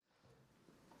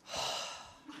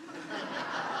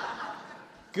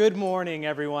Good morning,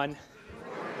 everyone.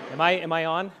 Am I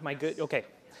on? Am I good? Okay.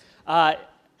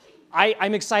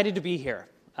 I'm excited to be here.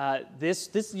 This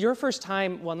is your first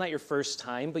time, well, not your first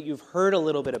time, but you've heard a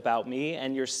little bit about me,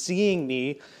 and you're seeing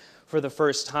me for the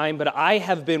first time, but I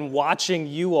have been watching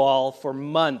you all for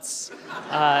months.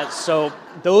 So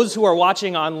those who are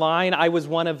watching online, I was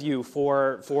one of you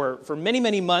for many,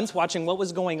 many months, watching what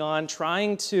was going on,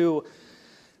 trying to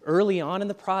early on in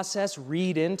the process,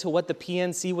 read into what the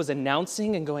PNC was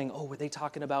announcing and going, oh, were they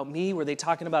talking about me? Were they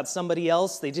talking about somebody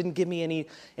else? They didn't give me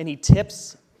any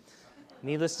tips.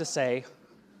 Needless to say,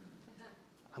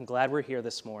 I'm glad we're here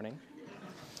this morning.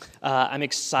 I'm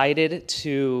excited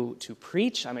to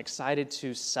preach. I'm excited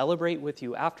to celebrate with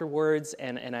you afterwards,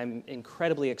 and I'm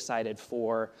incredibly excited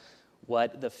for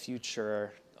what the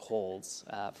future holds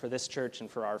for this church and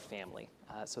for our family.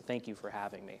 So thank you for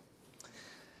having me.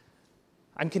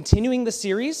 I'm continuing the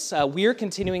series. We're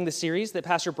continuing the series that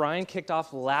Pastor Brian kicked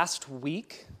off last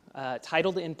week,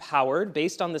 titled Empowered,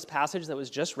 based on this passage that was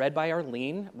just read by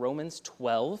Arlene, Romans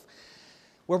 12,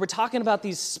 where we're talking about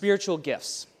these spiritual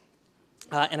gifts.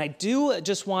 And I do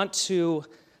just want to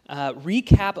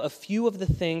recap a few of the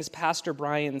things Pastor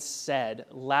Brian said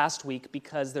last week,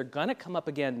 because they're going to come up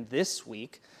again this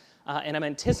week. And I'm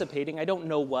anticipating, I don't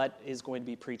know what is going to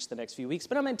be preached the next few weeks,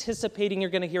 but I'm anticipating you're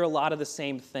going to hear a lot of the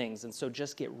same things. And so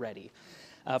just get ready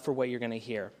for what you're going to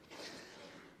hear.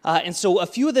 And so a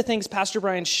few of the things Pastor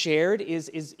Brian shared is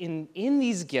in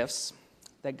these gifts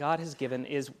that God has given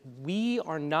is we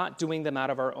are not doing them out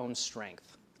of our own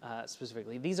strength,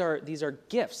 specifically. These are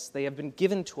gifts. They have been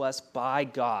given to us by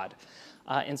God.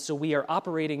 And so we are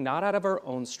operating not out of our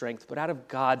own strength, but out of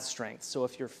God's strength. So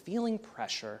if you're feeling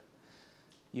pressure,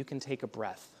 you can take a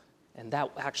breath. And that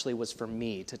actually was for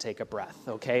me to take a breath,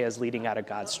 okay, as leading out of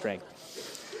God's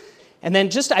strength. And then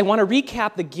I want to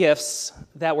recap the gifts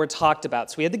that were talked about.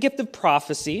 So we had the gift of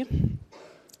prophecy,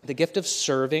 the gift of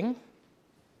serving,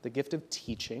 the gift of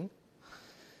teaching,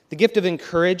 the gift of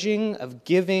encouraging, of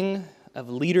giving, of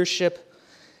leadership,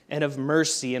 and of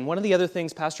mercy. And one of the other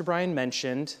things Pastor Brian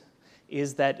mentioned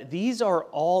is that these are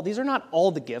not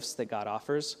all the gifts that God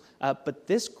offers, but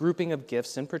this grouping of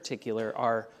gifts in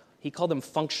particular he called them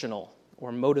functional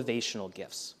or motivational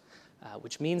gifts,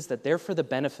 which means that they're for the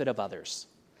benefit of others.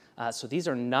 So these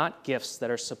are not gifts that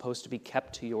are supposed to be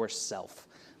kept to yourself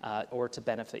or to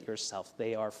benefit yourself.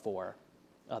 They are for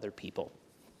other people.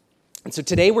 And so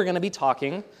today we're going to be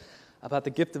talking about the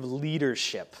gift of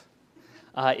leadership.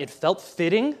 It felt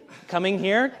fitting coming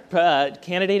here,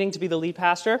 candidating to be the lead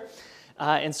pastor.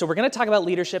 And so we're going to talk about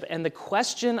leadership, and the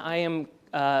question I am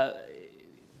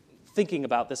thinking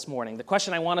about this morning, the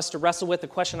question I want us to wrestle with, the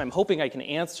question I'm hoping I can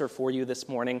answer for you this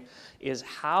morning is,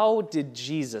 how did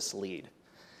Jesus lead?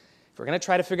 If we're going to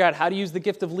try to figure out how to use the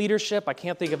gift of leadership, I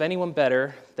can't think of anyone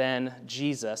better than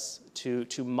Jesus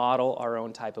to model our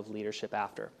own type of leadership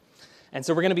after. And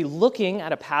so we're going to be looking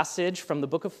at a passage from the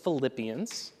book of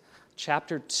Philippians,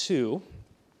 chapter 2,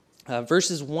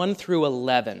 verses 1 through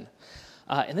 11.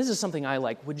 And this is something I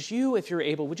like. Would you, if you're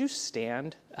able, would you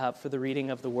stand for the reading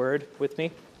of the word with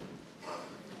me?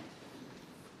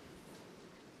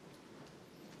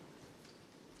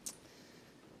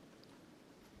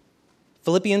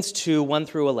 Philippians 2, 1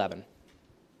 through 11.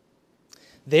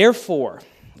 Therefore,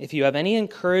 if you have any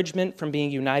encouragement from being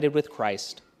united with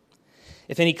Christ,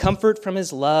 if any comfort from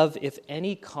his love, if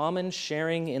any common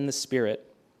sharing in the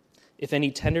Spirit, if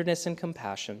any tenderness and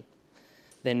compassion,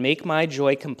 then make my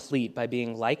joy complete by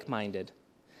being like-minded,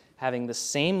 having the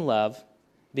same love,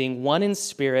 being one in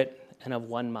spirit and of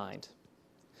one mind.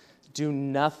 Do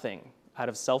nothing out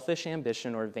of selfish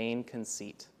ambition or vain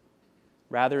conceit.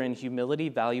 Rather, in humility,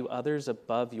 value others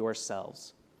above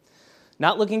yourselves,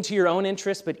 not looking to your own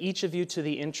interests, but each of you to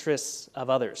the interests of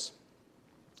others.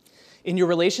 In your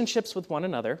relationships with one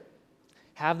another,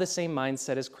 have the same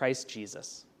mindset as Christ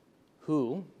Jesus,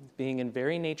 who, being in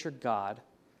very nature God,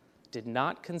 did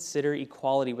not consider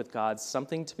equality with God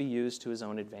something to be used to his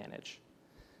own advantage.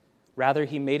 Rather,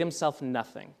 he made himself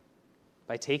nothing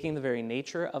by taking the very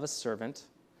nature of a servant,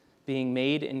 being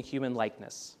made in human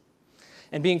likeness.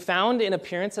 And being found in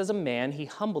appearance as a man, he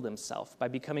humbled himself by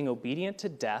becoming obedient to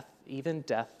death, even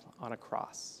death on a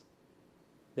cross.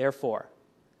 Therefore,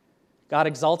 God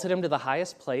exalted him to the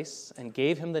highest place and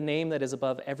gave him the name that is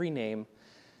above every name,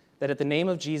 that at the name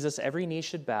of Jesus every knee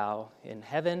should bow, in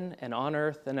heaven and on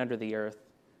earth and under the earth,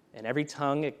 and every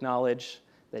tongue acknowledge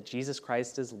that Jesus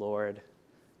Christ is Lord,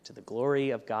 to the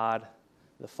glory of God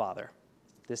the Father.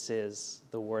 This is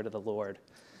the word of the Lord.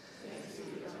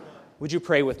 Would you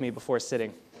pray with me before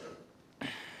sitting?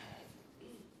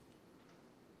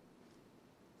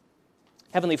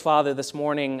 Heavenly Father, this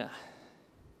morning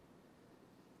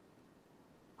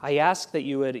I ask that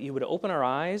you would open our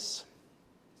eyes,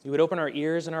 you would open our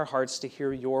ears and our hearts to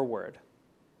hear your word.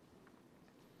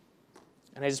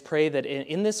 And I just pray that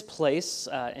in this place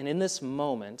and in this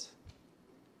moment,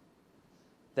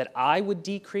 that I would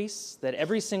decrease, that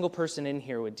every single person in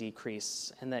here would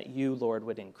decrease, and that you, Lord,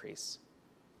 would increase.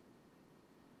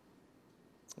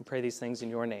 We pray these things in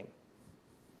your name.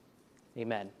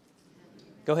 Amen.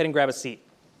 Go ahead and grab a seat.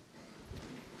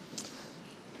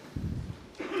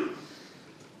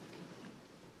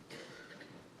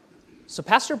 So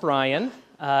Pastor Brian,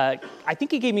 I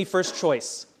think he gave me first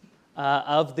choice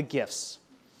of the gifts.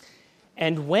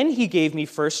 And when he gave me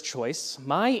first choice,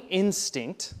 my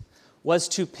instinct was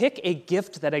to pick a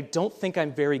gift that I don't think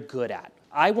I'm very good at.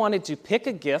 I wanted to pick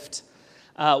a gift,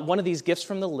 one of these gifts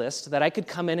from the list, that I could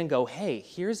come in and go, hey,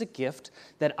 here's a gift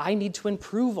that I need to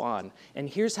improve on, and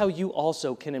here's how you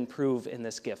also can improve in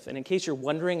this gift. And in case you're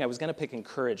wondering, I was going to pick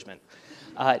encouragement.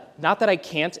 Not that I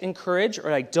can't encourage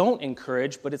or I don't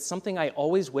encourage, but it's something I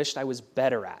always wished I was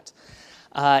better at.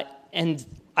 And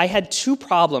I had two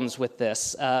problems with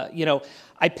this.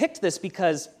 I picked this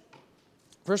because,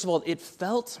 first of all, it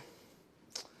felt,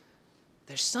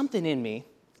 there's something in me,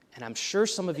 and I'm sure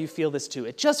some of you feel this too.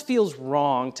 It just feels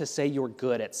wrong to say you're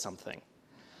good at something.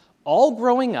 All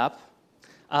growing up,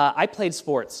 I played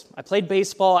sports. I played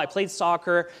baseball, I played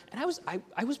soccer, and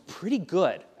I was pretty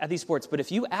good at these sports. But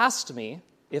if you asked me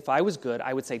if I was good,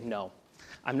 I would say no.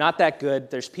 I'm not that good.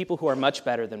 There's people who are much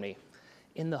better than me.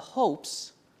 In the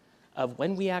hopes of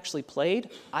when we actually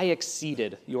played, I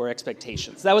exceeded your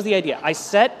expectations. That was the idea. I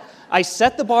set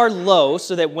the bar low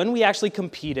so that when we actually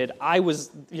competed,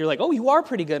 you're like, oh, you are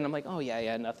pretty good. And I'm like, oh,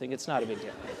 yeah, nothing. It's not a big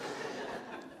deal.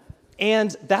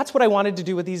 And that's what I wanted to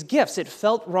do with these gifts. It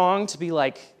felt wrong to be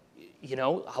like,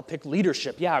 I'll pick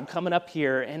leadership. Yeah, I'm coming up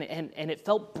here. And it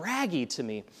felt braggy to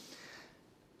me.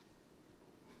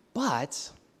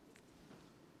 But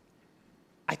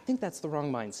I think that's the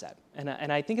wrong mindset. And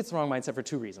I think it's the wrong mindset for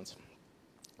two reasons.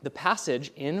 The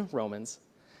passage in Romans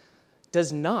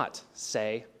does not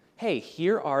say, hey,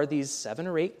 here are these 7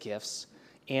 or 8 gifts,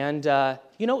 and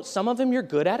some of them you're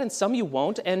good at and some you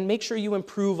won't, and make sure you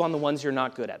improve on the ones you're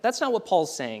not good at. That's not what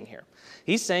Paul's saying here.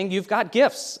 He's saying you've got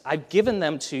gifts. I've given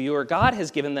them to you, or God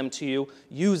has given them to you.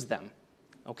 Use them,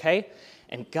 okay?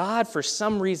 And God, for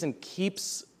some reason,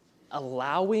 keeps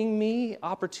allowing me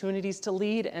opportunities to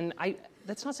lead, and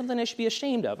that's not something I should be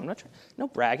ashamed of. I'm not no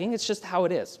bragging. It's just how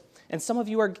it is. And some of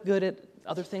you are good at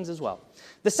other things as well.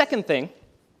 The second thing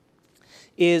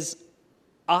is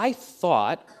I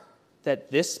thought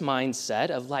that this mindset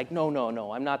of like, no,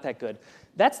 I'm not that good.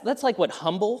 That's like what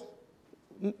humble.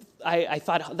 I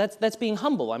thought that's being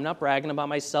humble. I'm not bragging about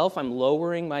myself. I'm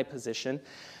lowering my position.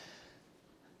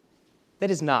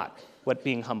 That is not what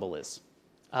being humble is.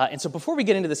 And so before we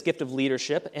get into this gift of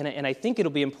leadership, and I think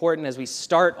it'll be important as we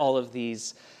start all of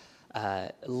these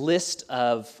list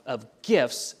of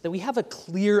gifts, that we have a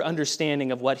clear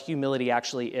understanding of what humility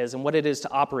actually is and what it is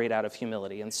to operate out of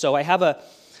humility. And so I have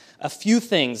a few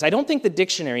things. I don't think the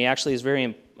dictionary actually is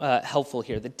very helpful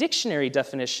here. The dictionary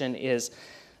definition is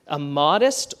a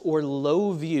modest or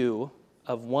low view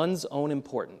of one's own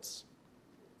importance.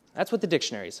 That's what the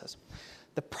dictionary says.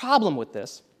 The problem with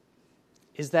this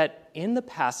is that in the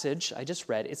passage I just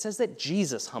read, it says that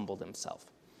Jesus humbled himself.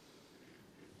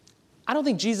 I don't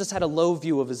think Jesus had a low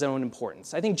view of his own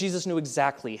importance. I think Jesus knew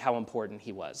exactly how important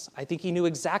he was. I think he knew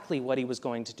exactly what he was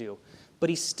going to do. But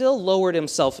he still lowered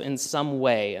himself in some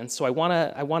way. And so I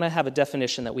want to have a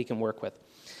definition that we can work with.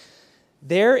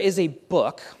 There is a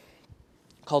book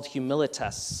called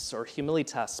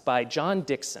Humilitas by John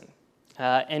Dickson.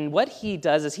 And what he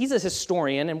does is he's a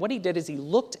historian, and what he did is he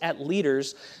looked at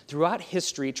leaders throughout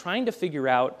history trying to figure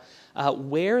out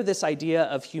where this idea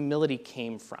of humility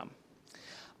came from.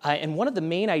 And one of the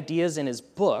main ideas in his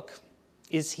book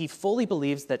is he fully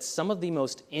believes that some of the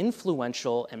most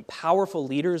influential and powerful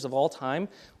leaders of all time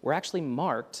were actually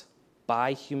marked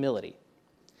by humility.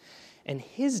 And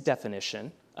his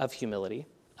definition of humility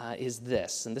is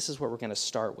this, and this is what we're going to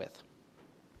start with.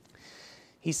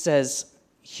 He says,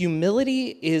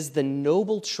 humility is the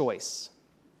noble choice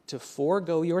to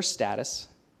forego your status,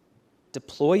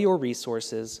 deploy your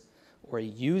resources, or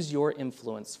use your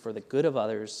influence for the good of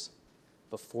others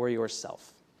before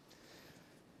yourself.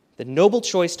 The noble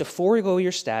choice to forego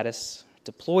your status,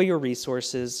 deploy your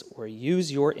resources, or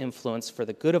use your influence for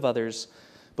the good of others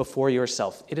before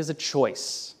yourself. It is a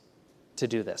choice to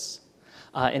do this.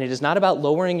 And it is not about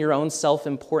lowering your own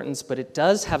self-importance, but it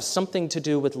does have something to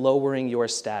do with lowering your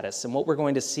status. And what we're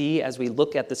going to see as we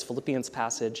look at this Philippians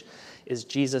passage is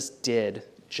Jesus did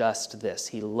just this.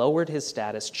 He lowered his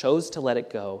status, chose to let it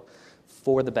go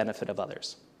for the benefit of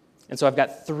others. And so I've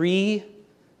got 3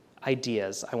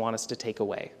 ideas I want us to take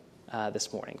away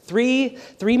this morning. Three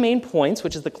main points,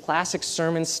 which is the classic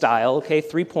sermon style, okay?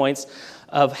 3 points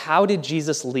of how did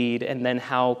Jesus lead, and then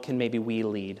how can maybe we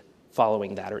lead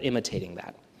following that or imitating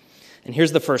that. And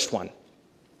here's the first one.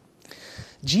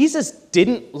 Jesus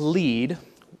didn't lead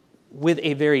with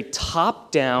a very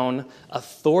top-down,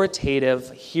 authoritative,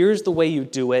 here's the way you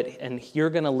do it, and you're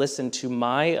going to listen to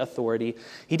my authority.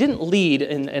 He didn't lead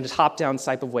in a top-down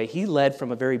type of way. He led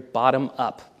from a very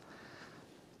bottom-up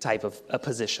type of a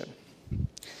position.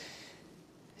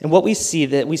 And what we see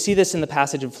this in the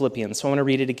passage of Philippians, so I want to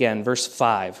read it again, verse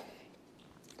 5.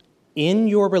 In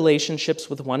your relationships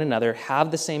with one another, have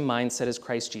the same mindset as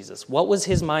Christ Jesus. What was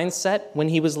his mindset when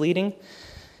he was leading?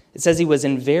 It says he was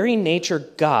in very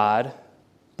nature God,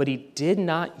 but he did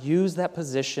not use that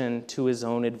position to his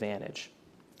own advantage.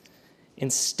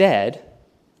 Instead,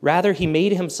 rather, he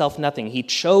made himself nothing. He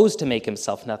chose to make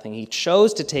himself nothing. He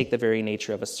chose to take the very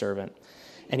nature of a servant.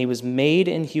 And he was made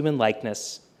in human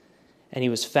likeness, and he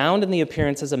was found in the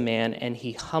appearance as a man, and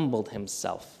he humbled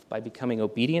himself by becoming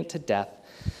obedient to death,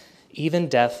 even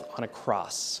death on a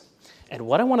cross. And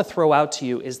what I want to throw out to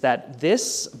you is that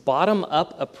this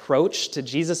bottom-up approach to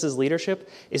Jesus' leadership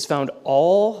is found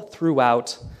all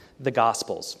throughout the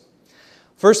Gospels.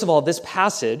 First of all, this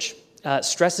passage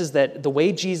stresses that the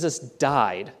way Jesus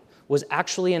died was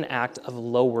actually an act of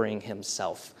lowering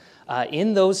himself.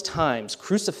 In those times,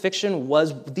 crucifixion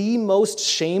was the most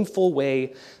shameful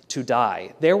way to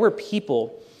die. There were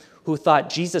people who thought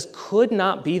Jesus could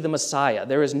not be the Messiah.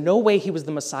 There is no way he was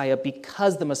the Messiah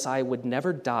because the Messiah would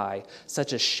never die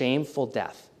such a shameful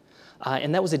death.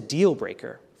 And that was a deal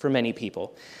breaker for many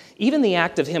people. Even the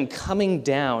act of him coming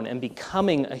down and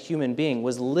becoming a human being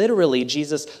was literally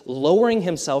Jesus lowering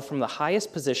himself from the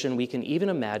highest position we can even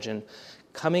imagine,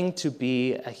 coming to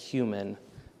be a human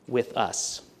with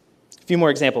us. A few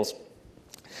more examples.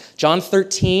 John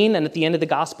 13, and at the end of the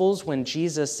Gospels, when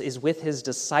Jesus is with his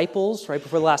disciples right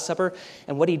before the Last Supper,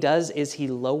 and what he does is he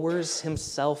lowers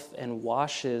himself and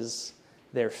washes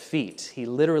their feet. He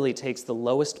literally takes the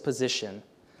lowest position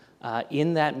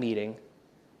in that meeting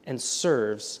and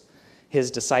serves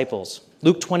his disciples.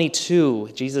 Luke 22,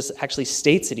 Jesus actually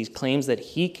states it. He claims that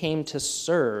he came to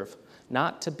serve,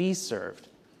 not to be served,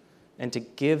 and to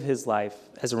give his life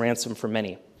as a ransom for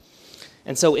many.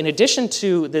 And so in addition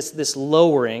to this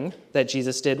lowering that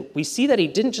Jesus did, we see that he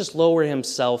didn't just lower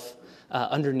himself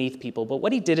underneath people, but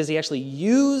what he did is he actually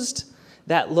used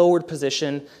that lowered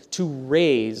position to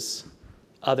raise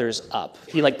others up.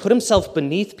 He put himself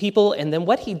beneath people, and then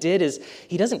what he did is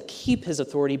he doesn't keep his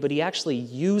authority, but he actually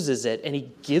uses it and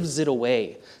he gives it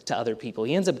away to other people.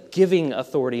 He ends up giving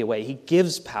authority away. He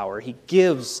gives power. He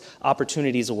gives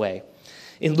opportunities away.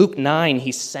 In Luke 9,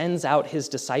 he sends out his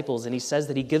disciples, and he says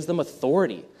that he gives them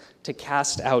authority to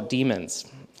cast out demons.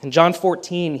 In John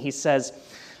 14, he says,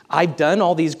 I've done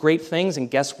all these great things,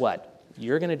 and guess what?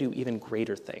 You're going to do even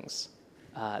greater things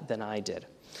than I did.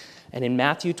 And in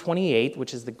Matthew 28,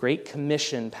 which is the Great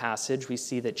Commission passage, we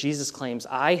see that Jesus claims,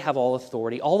 I have all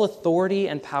authority. All authority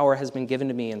and power has been given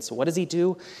to me. And so what does he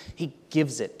do? He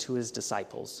gives it to his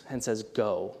disciples and says,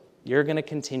 go. You're going to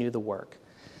continue the work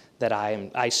that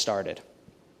I started.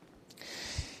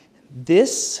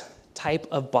 This type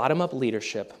of bottom-up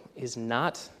leadership is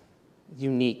not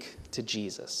unique to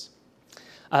Jesus.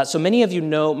 So many of you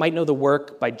might know the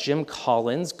work by Jim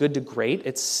Collins, Good to Great.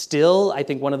 It's still, I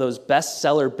think, one of those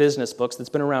bestseller business books that's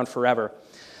been around forever.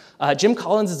 Jim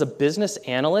Collins is a business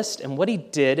analyst, and what he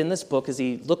did in this book is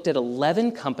he looked at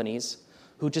 11 companies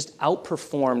who just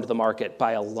outperformed the market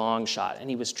by a long shot, and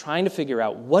he was trying to figure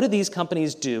out, what do these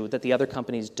companies do that the other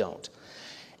companies don't?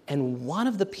 And one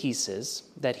of the pieces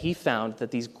that he found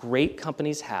that these great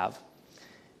companies have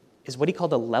is what he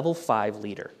called a level 5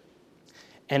 leader.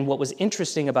 And what was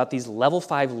interesting about these level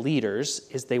 5 leaders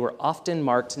is they were often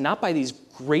marked not by these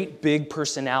great big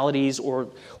personalities or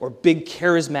big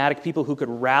charismatic people who could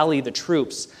rally the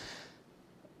troops,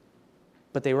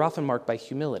 but they were often marked by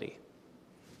humility.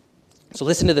 So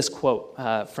listen to this quote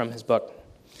from his book.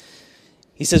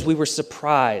 He says, we were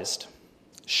surprised,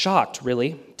 shocked,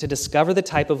 really, to discover the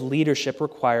type of leadership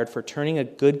required for turning a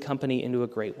good company into a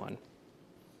great one.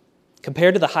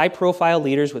 Compared to the high-profile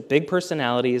leaders with big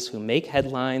personalities who make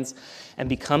headlines and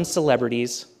become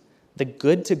celebrities, the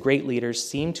good to great leaders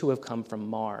seem to have come from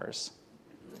Mars.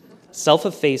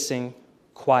 Self-effacing,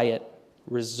 quiet,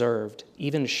 reserved,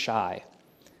 even shy.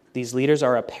 These leaders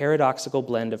are a paradoxical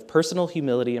blend of personal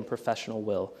humility and professional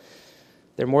will.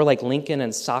 They're more like Lincoln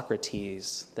and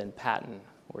Socrates than Patton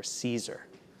or Caesar.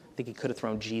 I think he could have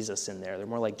thrown Jesus in there. They're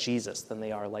more like Jesus than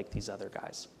they are like these other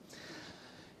guys.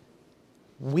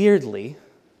 Weirdly,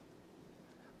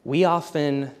 We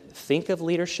often think of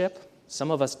leadership,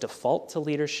 some of us default to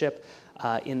leadership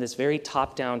in this very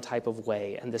top-down type of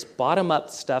way. And this bottom-up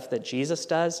stuff that Jesus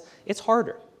does, it's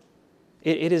harder.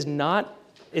 It is not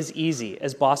as easy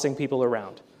as bossing people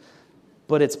around,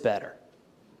 but it's better.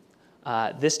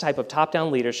 This type of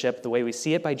top-down leadership, the way we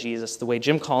see it by Jesus, the way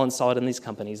Jim Collins saw it in these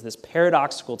companies, this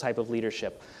paradoxical type of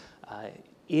leadership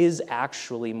is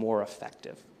actually more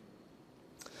effective.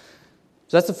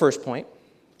 So that's the first point.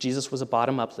 Jesus was a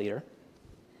bottom-up leader.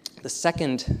 The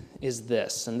second is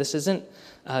this, and this isn't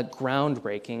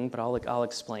groundbreaking, but I'll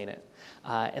explain it.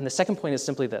 And the second point is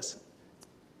simply this.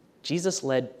 Jesus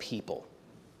led people.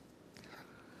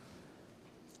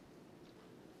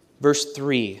 Verse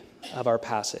 3 of our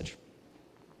passage.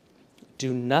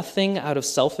 Do nothing out of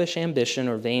selfish ambition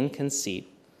or vain conceit.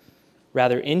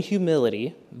 Rather, in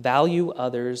humility, value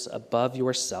others above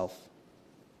yourself,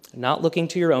 not looking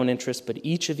to your own interests, but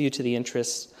each of you to the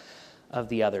interests of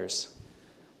the others.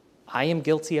 I am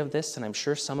guilty of this, and I'm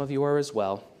sure some of you are as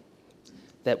well,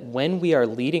 that when we are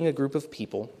leading a group of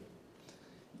people,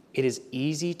 it is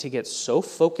easy to get so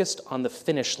focused on the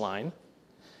finish line,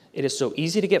 it is so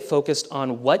easy to get focused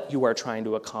on what you are trying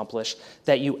to accomplish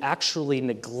that you actually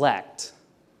neglect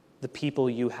the people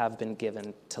you have been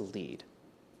given to lead.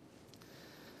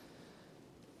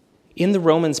 In the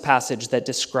Romans passage that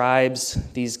describes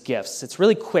these gifts, it's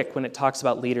really quick when it talks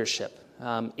about leadership.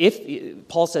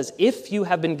 Paul says, if you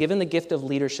have been given the gift of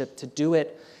leadership, to do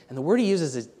it, and the word he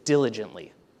uses is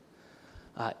diligently.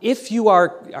 If you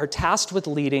are tasked with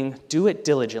leading, do it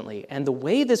diligently. And the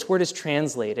way this word is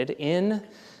translated in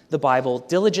the Bible,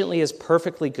 diligently is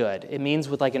perfectly good. It means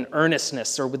with like an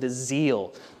earnestness or with a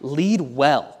zeal. Lead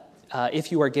well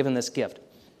if you are given this gift.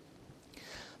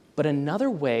 But another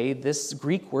way this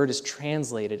Greek word is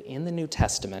translated in the New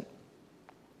Testament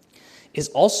is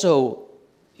also,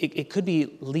 it could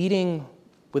be leading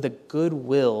with a good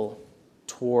will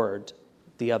toward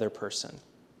the other person,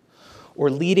 or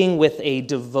leading with a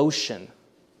devotion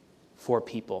for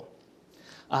people.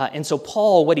 And so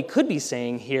Paul, what he could be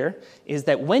saying here is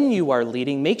that when you are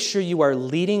leading, make sure you are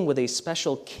leading with a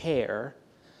special care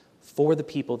for the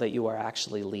people that you are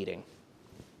actually leading.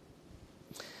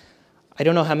 I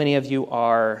don't know how many of you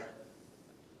are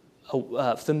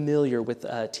familiar with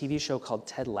a TV show called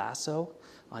Ted Lasso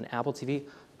on Apple TV.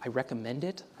 I recommend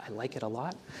it. I like it a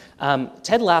lot.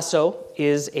 Ted Lasso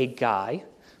is a guy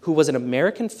who was an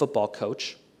American football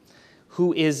coach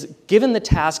who is given the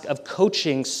task of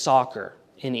coaching soccer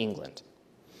in England.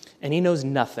 And he knows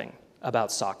nothing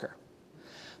about soccer,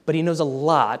 but he knows a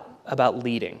lot about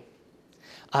leading.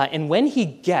 And when he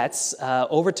gets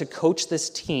over to coach this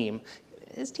team,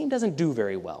 his team doesn't do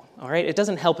very well, all right? It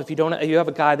doesn't help if you have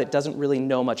a guy that doesn't really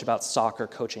know much about soccer,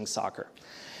 coaching soccer.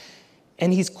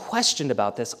 And he's questioned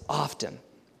about this often.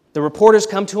 The reporters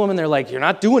come to him and they're like, you're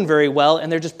not doing very well,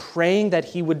 and they're just praying that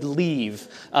he would leave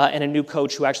and a new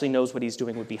coach who actually knows what he's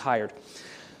doing would be hired.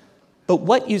 But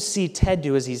what you see Ted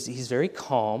do is he's very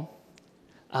calm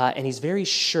and he's very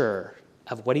sure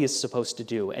of what he is supposed to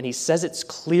do. And he says it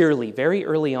clearly very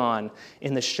early on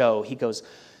in the show. He goes,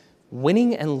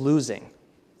 winning and losing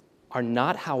are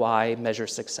not how I measure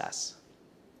success.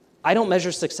 I don't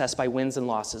measure success by wins and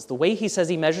losses. The way he says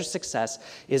he measures success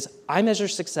is I measure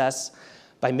success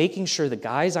by making sure the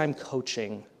guys I'm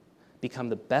coaching become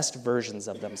the best versions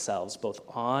of themselves, both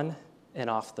on and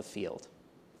off the field.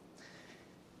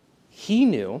 He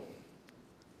knew,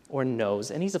 or knows,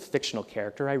 and he's a fictional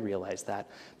character, I realize that,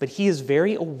 but he is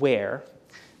very aware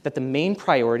that the main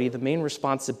priority, the main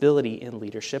responsibility in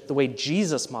leadership, the way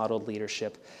Jesus modeled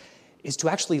leadership, is to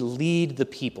actually lead the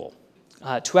people,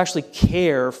 to actually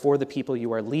care for the people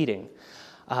you are leading.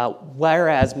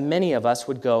 Whereas many of us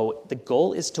would go, the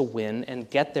goal is to win and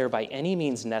get there by any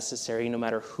means necessary, no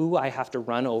matter who I have to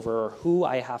run over or who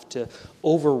I have to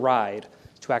override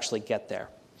to actually get there.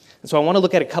 And so I want to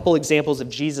look at a couple examples of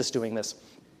Jesus doing this.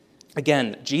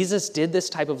 Again, Jesus did this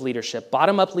type of leadership,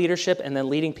 bottom-up leadership, and then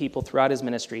leading people throughout his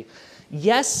ministry.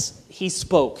 Yes, he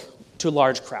spoke to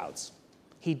large crowds.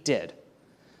 He did.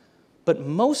 But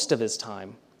most of his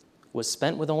time was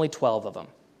spent with only 12 of them.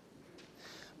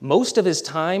 Most of his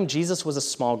time, Jesus was a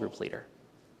small group leader.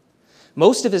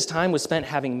 Most of his time was spent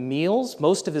having meals.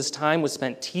 Most of his time was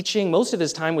spent teaching. Most of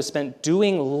his time was spent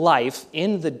doing life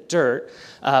in the dirt,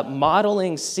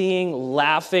 modeling, seeing,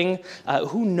 laughing.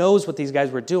 Who knows what these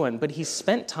guys were doing, but he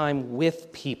spent time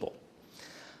with people,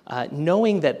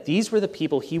 knowing that these were the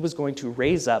people he was going to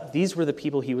raise up. These were the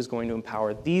people he was going to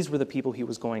empower. These were the people he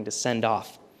was going to send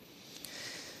off.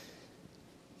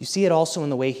 You see it also in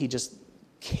the way he just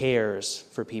cares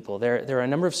for people. There are a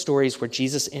number of stories where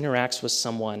Jesus interacts with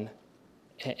someone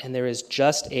and there is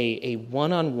just a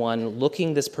one-on-one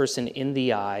looking this person in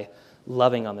the eye,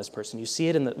 loving on this person. You see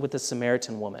it with the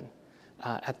Samaritan woman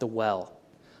at the well.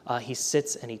 He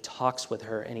sits and he talks with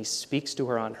her and he speaks to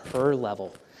her on her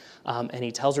level. And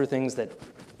he tells her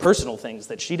personal things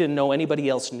that she didn't know anybody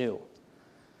else knew.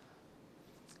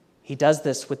 He does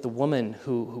this with the woman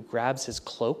who grabs his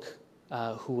cloak,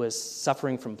 who was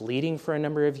suffering from bleeding for a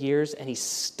number of years, and he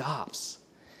stops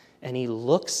and he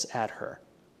looks at her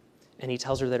and he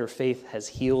tells her that her faith has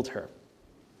healed her.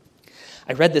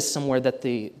 I read this somewhere that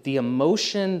the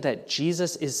emotion that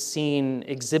Jesus is seen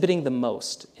exhibiting the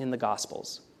most in the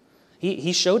Gospels,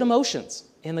 he showed emotions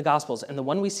in the Gospels, and the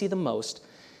one we see the most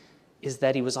is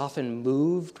that he was often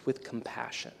moved with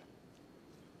compassion.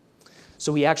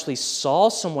 So he actually saw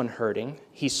someone hurting,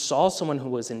 he saw someone who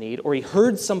was in need, or he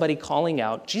heard somebody calling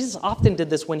out. Jesus often did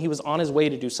this when he was on his way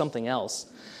to do something else,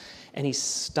 and he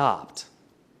stopped.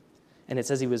 And it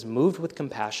says he was moved with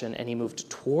compassion, and he moved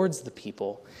towards the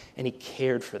people, and he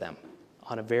cared for them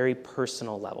on a very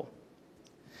personal level.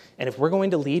 And if we're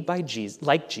going to lead like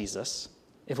Jesus,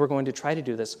 if we're going to try to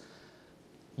do this,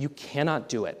 you cannot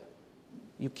do it.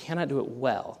 You cannot do it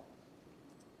well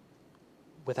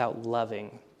without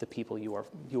loving the people you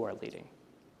are leading.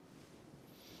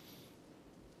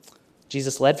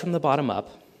 Jesus led from the bottom up.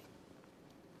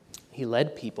 He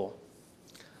led people.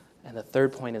 And the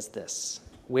third point is this: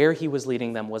 where he was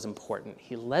leading them was important.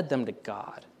 He led them to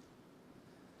God.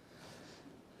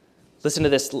 Listen to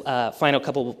this final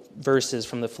couple verses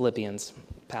from the Philippians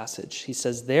passage. He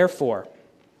says, "Therefore,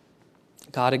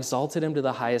 God exalted him to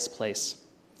the highest place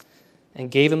and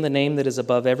gave him the name that is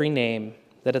above every name,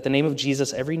 that at the name of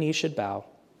Jesus every knee should bow,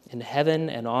 in heaven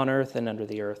and on earth and under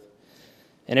the earth,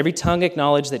 and every tongue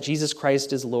acknowledge that Jesus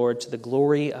Christ is Lord, to the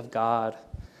glory of God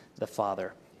the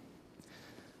Father."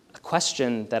 A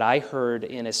question that I heard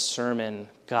in a sermon,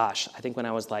 I think when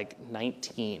I was like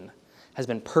 19, has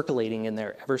been percolating in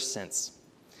there ever since.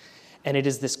 And it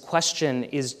is this question: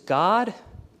 is God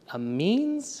a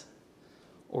means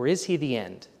or is he the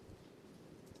end?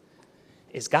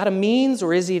 Is God a means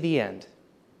or is he the end?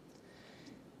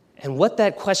 And what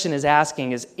that question is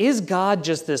asking is God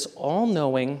just this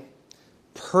all-knowing,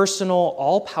 personal,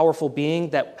 all-powerful being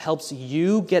that helps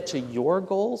you get to your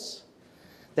goals,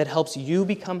 that helps you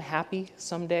become happy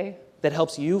someday, that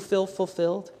helps you feel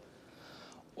fulfilled?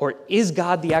 Or is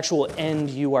God the actual end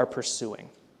you are pursuing?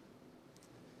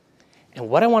 And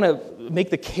what I want to make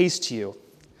the case to you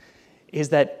is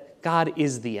that God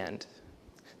is the end.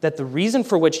 That the reason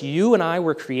for which you and I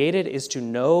were created is to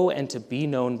know and to be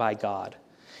known by God.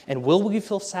 And will we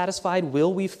feel satisfied?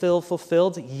 Will we feel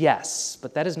fulfilled? Yes,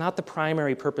 but that is not the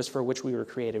primary purpose for which we were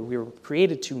created. We were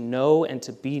created to know and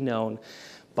to be known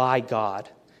by God.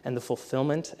 And the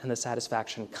fulfillment and the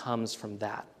satisfaction comes from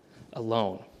that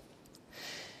alone.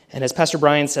 And as Pastor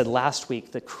Brian said last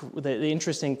week, the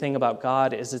interesting thing about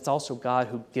God is it's also God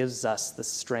who gives us the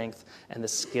strength and the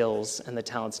skills and the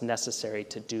talents necessary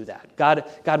to do that.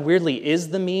 God weirdly is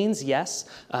the means, yes,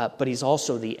 but he's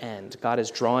also the end. God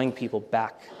is drawing people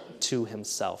back to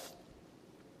himself.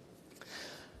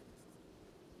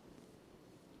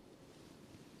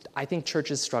 I think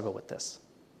churches struggle with this.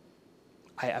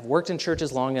 I've worked in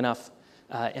churches long enough,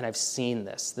 and I've seen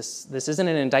this. This isn't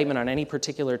an indictment on any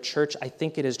particular church. I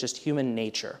think it is just human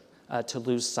nature to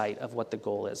lose sight of what the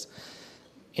goal is.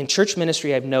 In church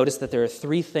ministry, I've noticed that there are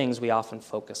three things we often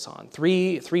focus on,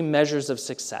 three measures of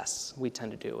success we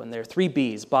tend to do, and there are 3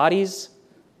 B's: bodies,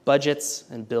 budgets,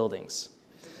 and buildings.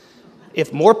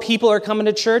 If more people are coming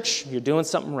to church, you're doing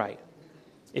something right.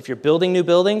 If you're building new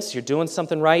buildings, you're doing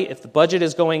something right. If the budget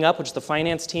is going up, which the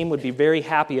finance team would be very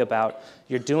happy about,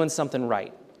 you're doing something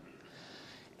right.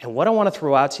 And what I want to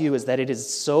throw out to you is that it is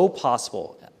so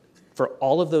possible for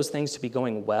all of those things to be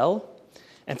going well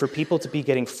and for people to be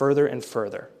getting further and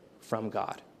further from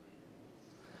God.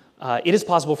 It is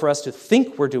possible for us to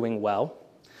think we're doing well,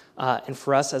 and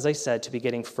for us, as I said, to be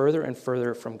getting further and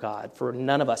further from God, for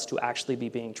none of us to actually be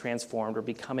being transformed or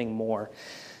becoming more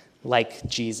like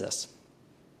Jesus.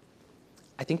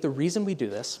 I think the reason we do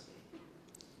this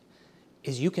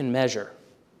is you can measure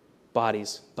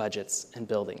bodies, budgets, and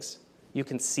buildings. You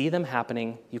can see them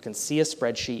happening. You can see a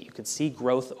spreadsheet. You can see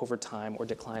growth over time or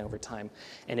decline over time.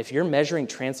 And if you're measuring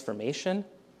transformation,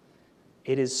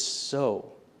 it is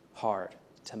so hard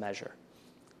to measure.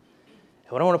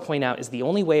 And what I want to point out is the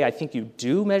only way I think you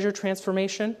do measure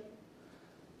transformation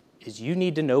is you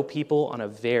need to know people on a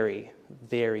very,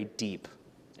 very deep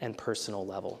and personal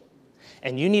level.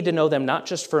 And you need to know them not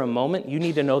just for a moment, you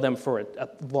need to know them for a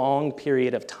long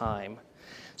period of time.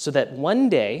 So that one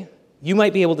day, you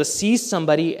might be able to see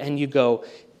somebody and you go,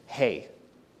 hey,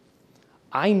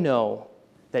 I know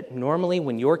that normally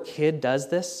when your kid does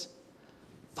this,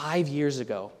 5 years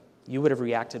ago, you would have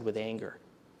reacted with anger.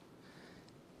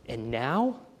 And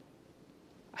now,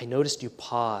 I noticed you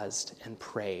paused and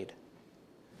prayed.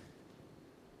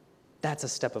 That's a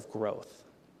step of growth.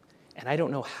 And I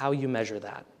don't know how you measure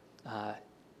that,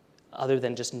 other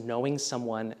than just knowing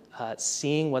someone,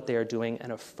 seeing what they are doing,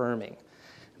 and affirming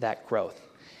that growth.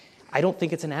 I don't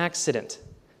think it's an accident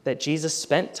that Jesus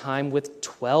spent time with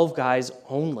 12 guys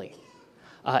only,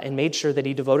 and made sure that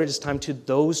he devoted his time to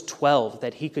those 12,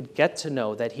 that he could get to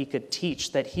know, that he could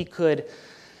teach, that he could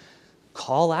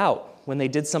call out when they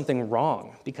did something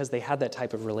wrong, because they had that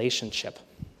type of relationship.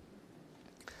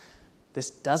 This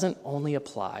doesn't only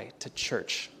apply to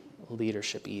church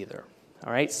leadership either.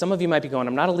 All right? Some of you might be going,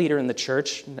 I'm not a leader in the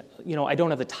church. I don't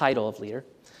have the title of leader.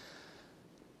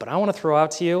 But I want to throw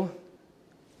out to you,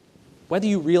 whether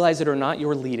you realize it or not,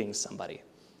 you're leading somebody.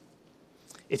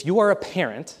 If you are a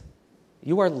parent,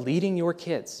 you are leading your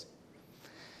kids.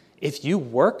 If you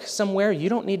work somewhere, you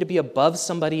don't need to be above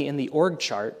somebody in the org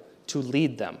chart to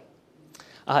lead them.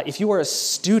 If you are a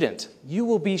student, you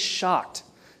will be shocked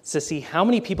to see how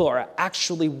many people are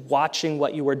actually watching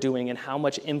what you are doing and how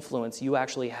much influence you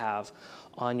actually have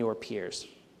on your peers.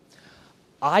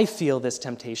 I feel this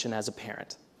temptation as a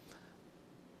parent.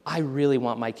 I really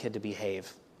want my kid to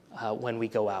behave when we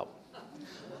go out.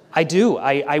 I do.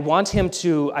 I want him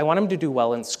to do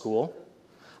well in school.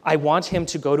 I want him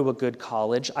to go to a good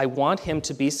college. I want him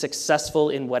to be successful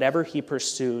in whatever he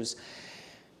pursues.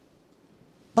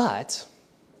 But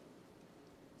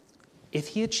if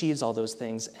he achieves all those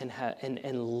things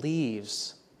and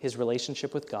leaves his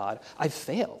relationship with God, I've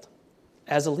failed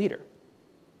as a leader.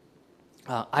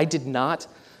 I did not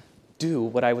do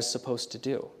what I was supposed to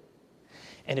do.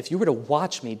 And if you were to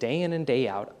watch me day in and day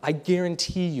out, I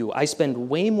guarantee you I spend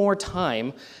way more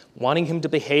time wanting him to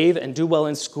behave and do well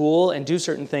in school and do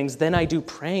certain things than I do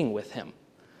praying with him.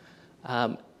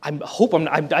 I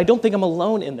don't think I'm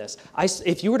alone in this.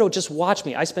 If you were to just watch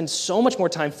me, I spend so much more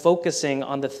time focusing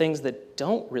on the things that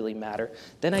don't really matter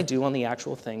than I do on the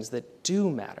actual things that do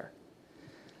matter.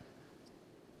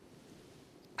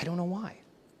 I don't know why.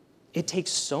 It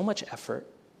takes so much effort.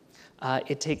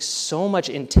 It takes so much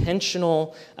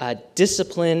intentional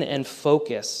discipline and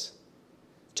focus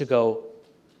to go,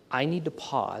 I need to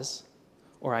pause,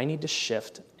 or I need to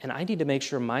shift, and I need to make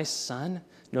sure my son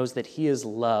knows that he is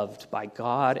loved by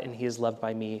God and he is loved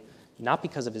by me, not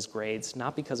because of his grades,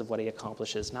 not because of what he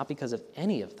accomplishes, not because of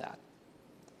any of that.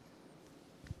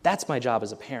 That's my job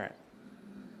as a parent.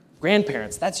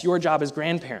 Grandparents, that's your job as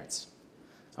grandparents.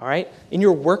 All right? In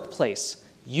your workplace,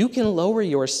 you can lower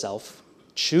yourself,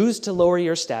 choose to lower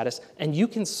your status, and you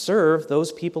can serve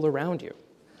those people around you.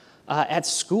 At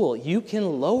school, you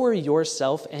can lower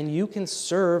yourself and you can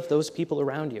serve those people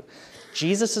around you.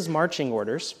 Jesus' marching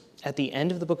orders at the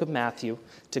end of the book of Matthew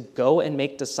to go and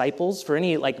make disciples, for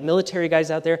any military guys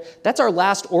out there, that's our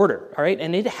last order, all right?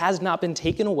 And it has not been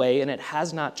taken away and it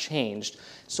has not changed.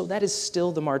 So that is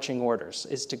still the marching orders,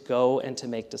 is to go and to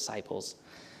make disciples.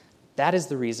 That is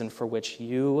the reason for which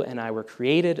you and I were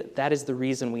created. That is the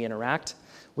reason we interact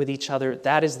with each other.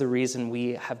 That is the reason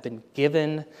we have been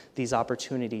given these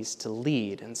opportunities to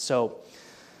lead. And so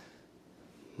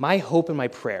my hope and my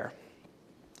prayer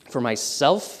for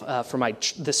myself, for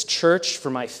this church, for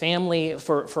my family,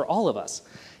 for all of us,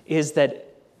 is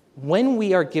that when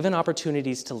we are given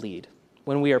opportunities to lead,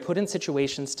 when we are put in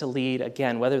situations to lead,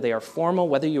 again, whether they are formal,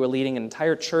 whether you are leading an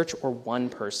entire church or one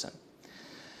person,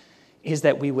 is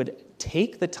that we would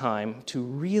take the time to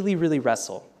really, really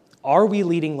wrestle. Are we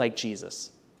leading like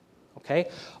Jesus? Okay?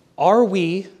 Are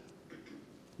we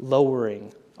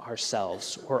lowering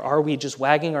ourselves? Or are we just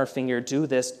wagging our finger, do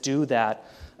this, do that,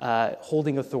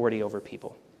 holding authority over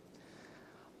people?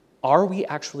 Are we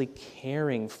actually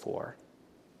caring for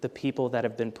the people that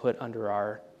have been put under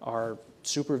our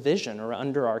supervision or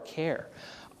under our care?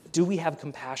 Do we have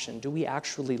compassion? Do we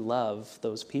actually love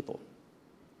those people?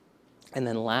 And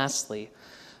then lastly,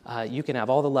 you can have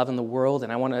all the love in the world,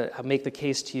 and I want to make the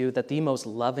case to you that the most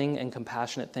loving and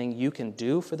compassionate thing you can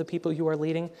do for the people you are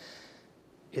leading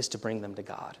is to bring them to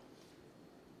God.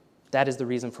 That is the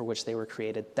reason for which they were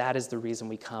created. That is the reason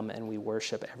we come and we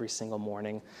worship every single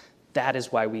morning. That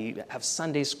is why we have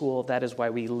Sunday school. That is why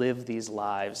we live these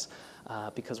lives,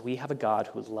 because we have a God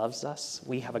who loves us.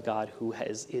 We have a God who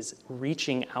is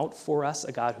reaching out for us,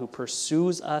 a God who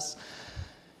pursues us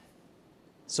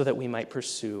so that we might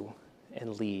pursue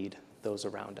and lead those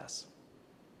around us.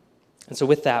 And so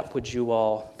with that, would you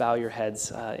all bow your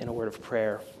heads in a word of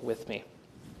prayer with me?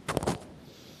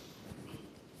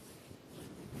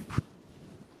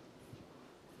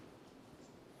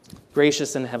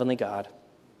 Gracious and heavenly God,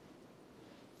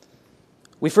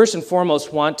 We first and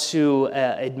foremost want to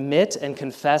admit and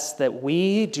confess that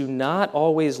we do not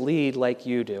always lead like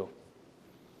you do.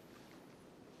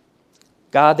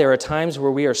 God, there are times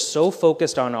where we are so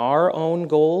focused on our own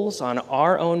goals, on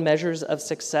our own measures of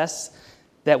success,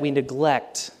 that we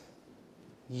neglect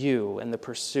you and the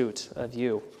pursuit of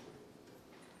you.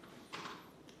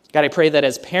 God, I pray that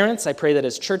as parents, I pray that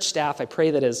as church staff, I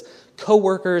pray that as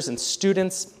co-workers and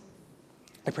students,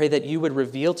 I pray that you would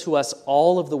reveal to us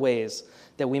all of the ways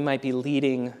that we might be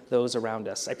leading those around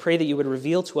us. I pray that you would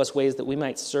reveal to us ways that we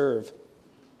might serve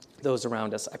those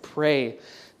around us. I pray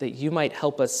that you might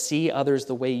help us see others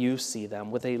the way you see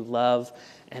them, with a love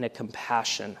and a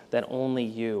compassion that only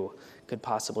you could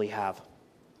possibly have.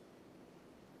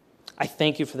 I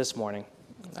thank you for this morning.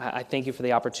 I thank you for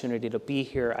the opportunity to be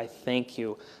here. I thank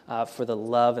you for the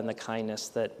love and the kindness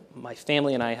that my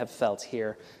family and I have felt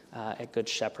here at Good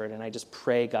Shepherd. And I just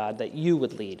pray, God, that you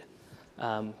would lead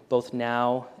both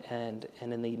now and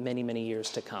in the many, many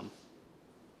years to come.